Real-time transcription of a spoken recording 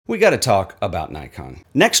We got to talk about Nikon.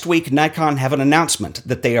 Next week, Nikon have an announcement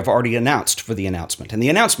that they have already announced for the announcement. And the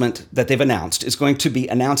announcement that they've announced is going to be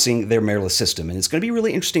announcing their mirrorless system. And it's going to be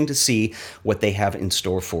really interesting to see what they have in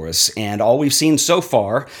store for us. And all we've seen so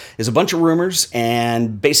far is a bunch of rumors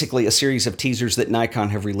and basically a series of teasers that Nikon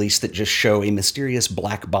have released that just show a mysterious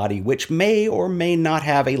black body, which may or may not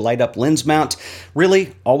have a light-up lens mount.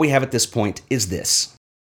 Really, all we have at this point is this.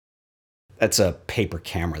 That's a paper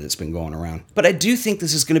camera that's been going around. But I do think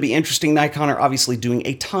this is going to be interesting. Nikon are obviously doing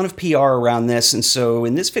a ton of PR around this, and so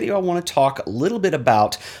in this video I want to talk a little bit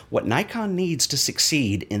about what Nikon needs to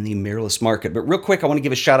succeed in the mirrorless market. But real quick, I want to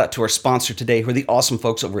give a shout out to our sponsor today, who are the awesome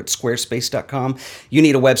folks over at squarespace.com. You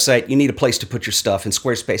need a website, you need a place to put your stuff, and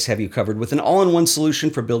Squarespace have you covered with an all-in-one solution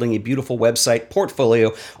for building a beautiful website,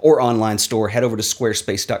 portfolio, or online store. Head over to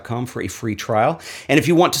squarespace.com for a free trial. And if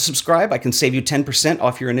you want to subscribe, I can save you 10%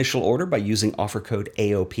 off your initial order by using offer code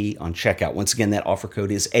AOP on checkout. Once again, that offer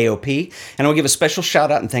code is AOP. And I'll give a special shout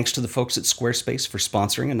out and thanks to the folks at Squarespace for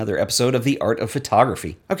sponsoring another episode of The Art of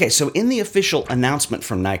Photography. Okay, so in the official announcement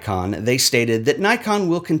from Nikon, they stated that Nikon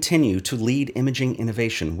will continue to lead imaging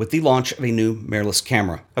innovation with the launch of a new mirrorless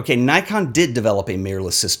camera. Okay, Nikon did develop a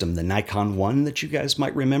mirrorless system, the Nikon 1 that you guys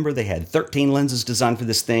might remember. They had 13 lenses designed for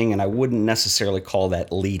this thing, and I wouldn't necessarily call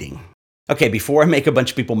that leading. Okay, before I make a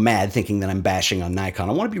bunch of people mad thinking that I'm bashing on Nikon,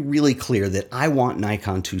 I want to be really clear that I want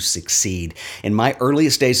Nikon to succeed. In my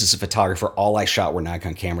earliest days as a photographer, all I shot were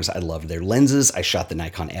Nikon cameras. I loved their lenses. I shot the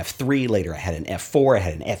Nikon F3. Later, I had an F4. I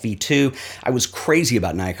had an FE2. I was crazy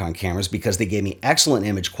about Nikon cameras because they gave me excellent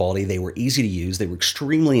image quality. They were easy to use. They were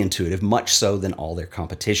extremely intuitive, much so than all their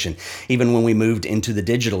competition. Even when we moved into the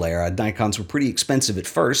digital era, Nikons were pretty expensive at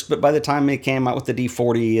first, but by the time they came out with the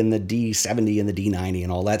D40 and the D70 and the D90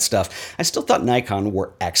 and all that stuff, I still thought Nikon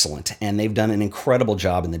were excellent, and they've done an incredible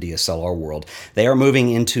job in the DSLR world. They are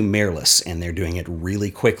moving into mirrorless, and they're doing it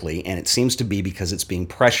really quickly, and it seems to be because it's being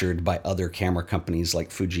pressured by other camera companies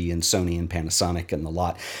like Fuji and Sony and Panasonic and the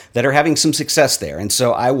lot that are having some success there. And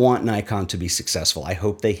so I want Nikon to be successful. I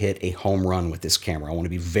hope they hit a home run with this camera. I want to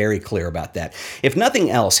be very clear about that. If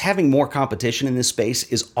nothing else, having more competition in this space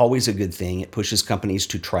is always a good thing. It pushes companies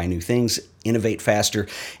to try new things, innovate faster,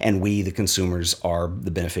 and we, the consumers, are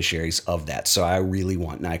the beneficiaries of that. So I really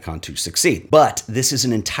want Nikon to succeed. But this is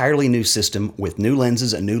an entirely new system with new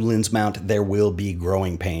lenses, a new lens mount. There will be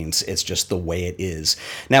growing pains. It's just the way it is.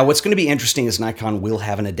 Now, what's going to be interesting is Nikon will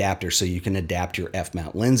have an adapter so you can adapt your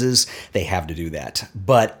F-mount lenses. They have to do that.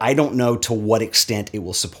 But I don't know to what extent it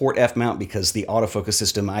will support F-mount because the autofocus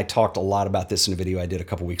system, I talked a lot about this in a video I did a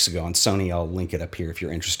couple weeks ago on Sony. I'll link it up here if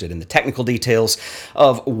you're interested in the technical details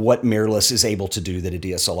of what mirrorless is able to do that a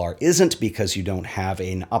DSLR isn't, because you don't have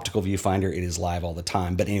an optical viewfinder. It is live all the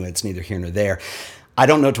time. But anyway, it's neither here nor there. I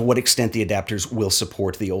don't know to what extent the adapters will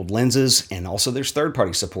support the old lenses, and also there's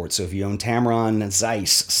third-party support. So if you own Tamron,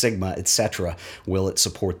 Zeiss, Sigma, etc., will it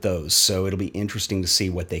support those? So it'll be interesting to see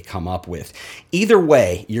what they come up with. Either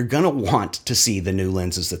way, you're going to want to see the new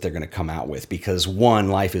lenses that they're going to come out with because, one,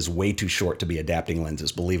 life is way too short to be adapting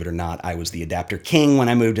lenses. Believe it or not, I was the adapter king when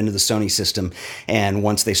I moved into the Sony system, and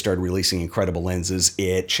once they started releasing incredible lenses,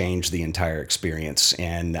 it changed the entire experience,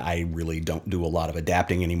 and I really don't do a lot of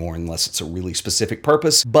adapting anymore unless it's a really specific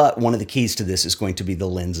purpose, but one of the keys to this is going to be the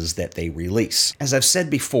lenses that they release. As I've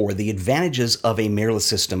said before, the advantages of a mirrorless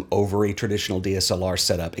system over a traditional DSLR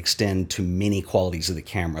setup extend to many qualities of the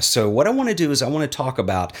camera. So what I want to do is I want to talk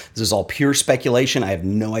about, this is all pure speculation. I have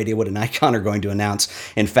no idea what a Nikon are going to announce.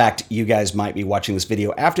 In fact, you guys might be watching this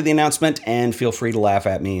video after the announcement, and feel free to laugh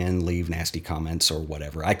at me and leave nasty comments or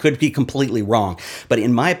whatever. I could be completely wrong, but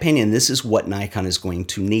in my opinion, this is what Nikon is going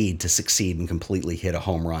to need to succeed and completely hit a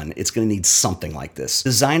home run. It's going to need something like this.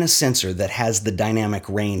 Design a sensor that has the dynamic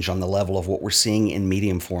range on the level of what we're seeing in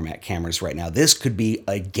medium format cameras right now. This could be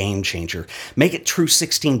a game changer. Make it true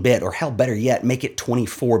 16-bit, or hell, better yet, make it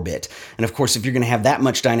 24-bit. And of course, if you're going to have that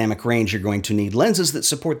much dynamic range, you're going to need lenses that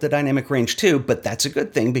support the dynamic range too, but that's a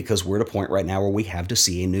good thing because we're at a point right now where we have to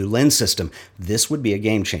see a new lens system. This would be a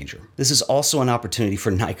game changer. This is also an opportunity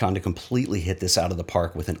for Nikon to completely hit this out of the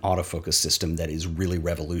park with an autofocus system that is really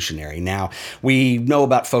revolutionary. Now, we know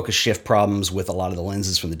about focus shift problems with a lot of the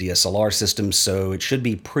lenses from the DSLR system, so it should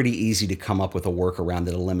be pretty easy to come up with a workaround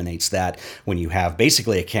that eliminates that when you have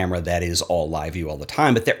basically a camera that is all live view all the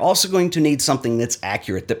time. But they're also going to need something that's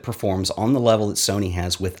accurate, that performs on the level that Sony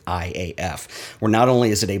has with IAF, where not only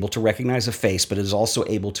is it able to recognize a face, but it is also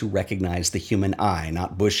able to recognize the human eye,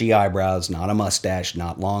 not bushy eyebrows, not a mustache,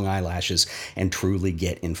 not long eyelashes, and truly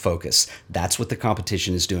get in focus. That's what the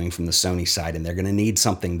competition is doing from the Sony side, and they're going to need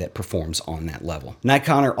something that performs on that level.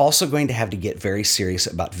 Nikon are also going to have to get very very serious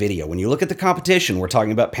about video. When you look at the competition, we're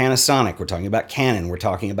talking about Panasonic, we're talking about Canon, we're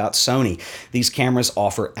talking about Sony. These cameras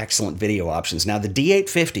offer excellent video options. Now, the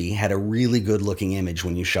D850 had a really good looking image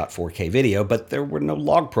when you shot 4K video, but there were no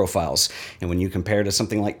log profiles. And when you compare to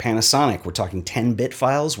something like Panasonic, we're talking 10-bit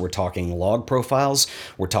files, we're talking log profiles,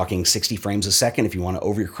 we're talking 60 frames a second if you want to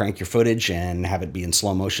overcrank your footage and have it be in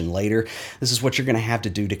slow motion later. This is what you're going to have to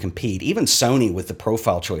do to compete. Even Sony, with the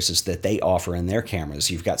profile choices that they offer in their cameras,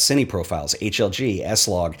 you've got Cine profiles, HLG,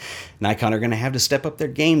 S-Log. Nikon are going to have to step up their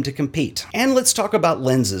game to compete. And let's talk about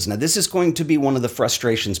lenses. Now, this is going to be one of the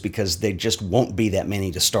frustrations because they just won't be that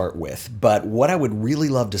many to start with. But what I would really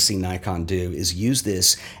love to see Nikon do is use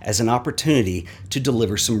this as an opportunity to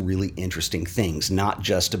deliver some really interesting things, not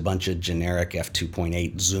just a bunch of generic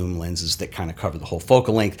f2.8 zoom lenses that kind of cover the whole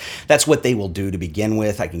focal length. That's what they will do to begin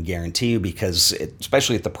with, I can guarantee you, because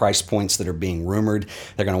especially at the price points that are being rumored,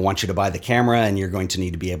 they're going to want you to buy the camera and you're going to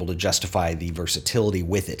need to be able to justify the versatility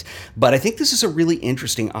with it. But I think this is a really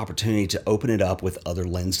interesting opportunity to open it up with other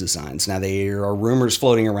lens designs. Now, there are rumors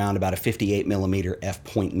floating around about a 58mm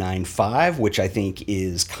f.95, which I think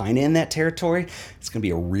is kind of in that territory. It's going to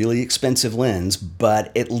be a really expensive lens,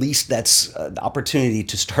 but at least that's an opportunity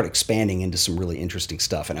to start expanding into some really interesting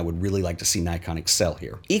stuff, and I would really like to see Nikon excel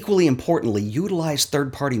here. Equally importantly, utilize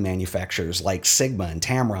third-party manufacturers like Sigma and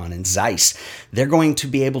Tamron and Zeiss. They're going to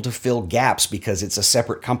be able to fill gaps because it's a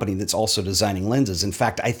separate company that's also designing lenses. In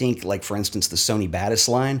fact, I think, like for instance, the Sony Batis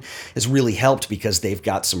line has really helped because they've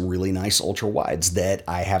got some really nice ultra-wides that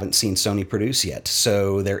I haven't seen Sony produce yet.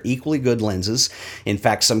 So they're equally good lenses. In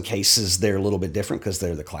fact, some cases they're a little bit different because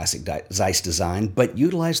they're the classic Zeiss design, but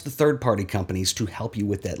utilize the third-party companies to help you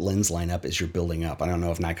with that lens lineup as you're building up. I don't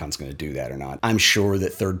know if Nikon's going to do that or not. I'm sure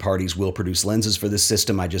that third parties will produce lenses for this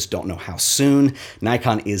system. I just don't know how soon.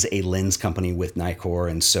 Nikon is a lens company with Nikkor,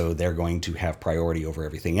 and so they're going to have priority over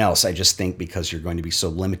everything else. I just think because you're going to be so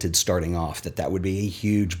limited starting off that would be a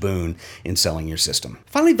huge boon in selling your system.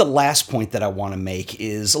 Finally, the last point that I want to make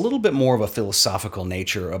is a little bit more of a philosophical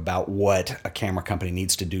nature about what a camera company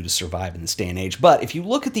needs to do to survive in this day and age. But if you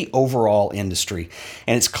look at the overall industry,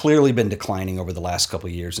 and it's clearly been declining over the last couple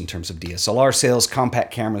of years in terms of DSLR sales,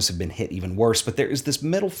 compact cameras have been hit even worse, but there is this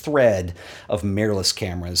middle thread of mirrorless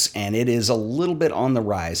cameras, and it is a little bit on the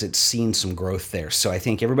rise. It's seen some growth there. So I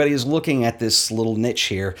think everybody is looking at this little niche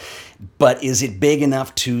here, but is it big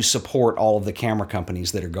enough to support all of the camera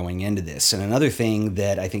companies that are going into this? And another thing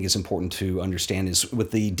that I think is important to understand is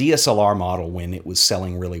with the DSLR model, when it was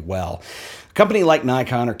selling really well, a company like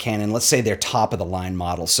Nikon or Canon, let's say they're top of the line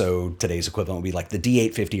model, so today's equivalent would be like the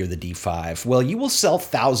D850 or the D5. Well, you will sell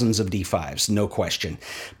thousands of D5s, no question,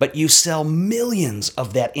 but you sell millions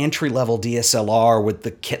of that entry-level DSLR with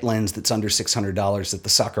the kit lens that's under $600 that the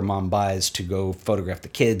soccer mom buys to go photograph the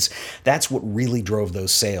kids. That's what really drove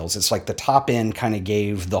those sales. It's like the top end kind of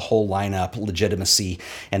gave the whole lineup legitimacy,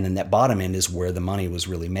 and then that bottom end is where the money was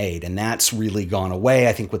really made, and that's really gone away,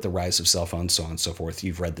 I think, with the rise of cell phones, so on and so forth.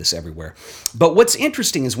 You've read this everywhere. But what's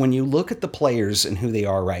interesting is when you look at the players and who they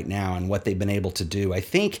are right now and what they've been able to do, I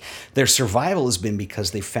think their survival has been because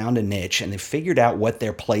they found a niche and they figured out what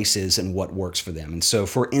their place is and what works for them. And so,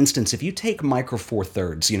 for instance, if you take Micro Four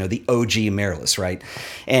Thirds, the OG mirrorless, right?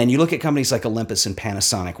 And you look at companies like Olympus and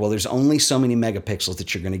Panasonic, well, there's only so many megapixels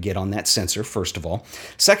that you're going to get on that sensor, first of all.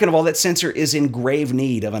 Second of all, that sensor is in grave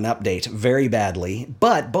need of an update very badly.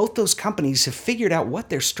 But both those companies have figured out what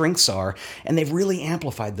their strengths are, and they've really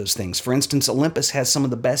amplified those things. For instance, Olympus has some of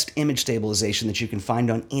the best image stabilization that you can find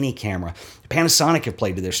on any camera. Panasonic have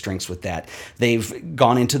played to their strengths with that. They've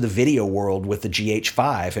gone into the video world with the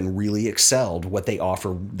GH5 and really excelled what they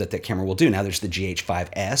offer that camera will do. Now there's the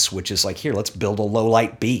GH5S, which is like, here, let's build a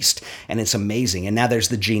low-light beast, and it's amazing. And now there's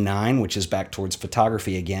the G9, which is back towards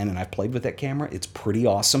photography again, and I've played with that camera. It's pretty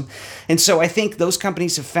awesome. And so I think those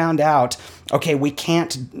companies have found out, okay, we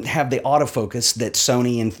can't have the autofocus that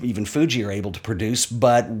Sony and even Fuji are able to produce,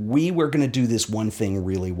 but we were going to do this one thing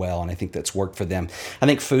really well, and I think that's worked for them. I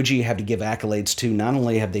think Fuji you have to give accolades to. Not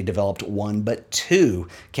only have they developed one, but two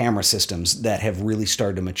camera systems that have really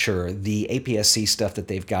started to mature. The APS-C stuff that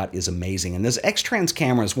they've got is amazing, and those X-Trans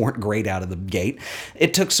cameras weren't great out of the gate.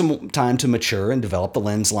 It took some time to mature and develop the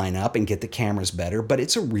lens lineup and get the cameras better, but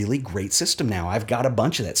it's a really great system now. I've got a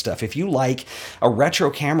bunch of that stuff. If you like a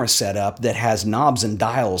retro camera setup that has knobs and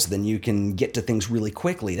dials, then you can get to things really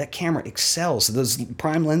quickly. That camera excels. Those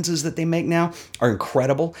prime lenses that they make now are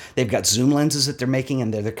incredible. They've got zoom lenses that they're making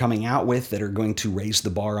and they're coming out with that are going to raise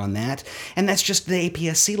the bar on that. And that's just the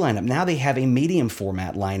APS-C lineup. Now they have a medium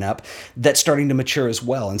format lineup that's starting to mature as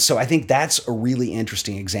well. And so I think that's a really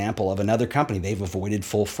interesting example of another company. They've avoided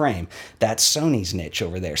full frame. That's Sony's niche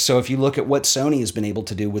over there. So if you look at what Sony has been able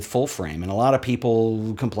to do with full frame, and a lot of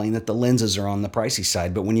people complain that the lenses are on the pricey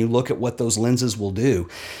side, but when you look at what those lenses will do,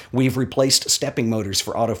 we've replaced stepping motors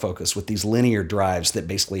for autofocus with these linear drives that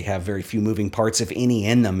basically have very few moving parts, if any,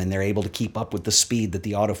 in them, and they're able to keep up with the speed that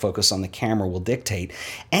the autofocus on the camera will dictate.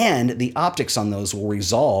 And the optics on those will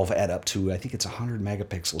resolve at up to, I think it's 100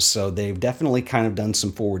 megapixels. So they've definitely kind of done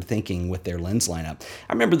some forward thinking with their lens lineup.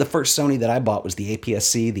 I remember the first Sony that I bought was the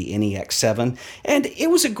APS-C, the NEX7, and it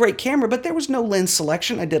was a great camera, but there was no lens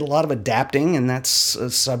selection. I did a lot of adapting, and that's a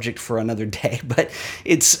subject for another day, but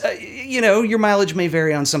it's, you know, your mileage may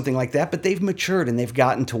vary on something like that, but they've matured and they've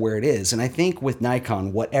gotten to where it is. And I think with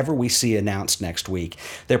Nikon, whatever we see announced next week,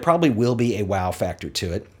 there probably will be a wow factor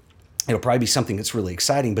to it. It'll probably be something that's really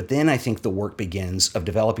exciting, but then I think the work begins of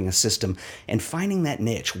developing a system and finding that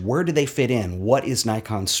niche. Where do they fit in? What is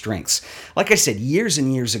Nikon's strengths? Like I said, years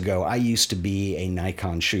and years ago, I used to be a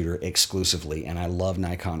Nikon shooter exclusively, and I love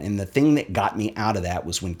Nikon. And the thing that got me out of that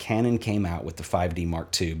was when Canon came out with the 5D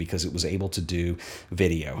Mark II, because it was able to do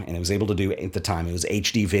video, and it was able to do, at the time, it was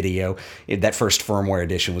HD video. That first firmware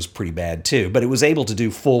edition was pretty bad too, but it was able to do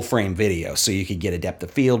full frame video, so you could get a depth of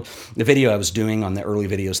field. The video I was doing on the early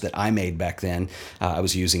videos that I made back then, I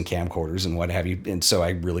was using camcorders and what have you, and so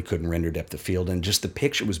I really couldn't render depth of field, and just the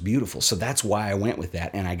picture was beautiful. So that's why I went with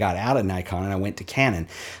that, and I got out of Nikon and I went to Canon.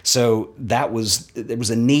 So there was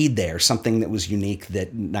a need there, something that was unique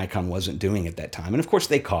that Nikon wasn't doing at that time. And of course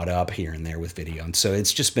they caught up here and there with video, and so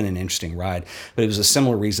it's just been an interesting ride. But it was a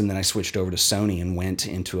similar reason that I switched over to Sony and went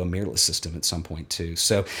into a mirrorless system at some point too.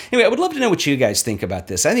 So anyway, I would love to know what you guys think about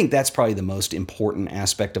this. I think that's probably the most important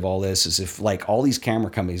aspect of all this, is if like all these camera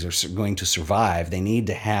companies are going to survive, they need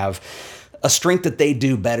to have a strength that they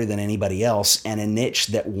do better than anybody else, and a niche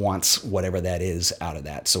that wants whatever that is out of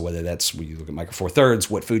that. So whether that's, when you look at Micro Four Thirds,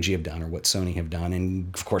 what Fuji have done or what Sony have done,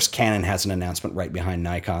 and of course Canon has an announcement right behind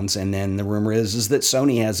Nikon's, and then the rumor is that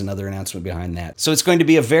Sony has another announcement behind that. So it's going to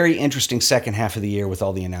be a very interesting second half of the year with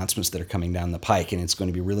all the announcements that are coming down the pike, and it's going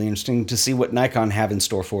to be really interesting to see what Nikon have in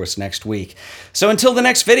store for us next week. So until the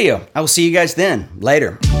next video, I will see you guys then.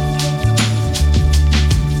 Later.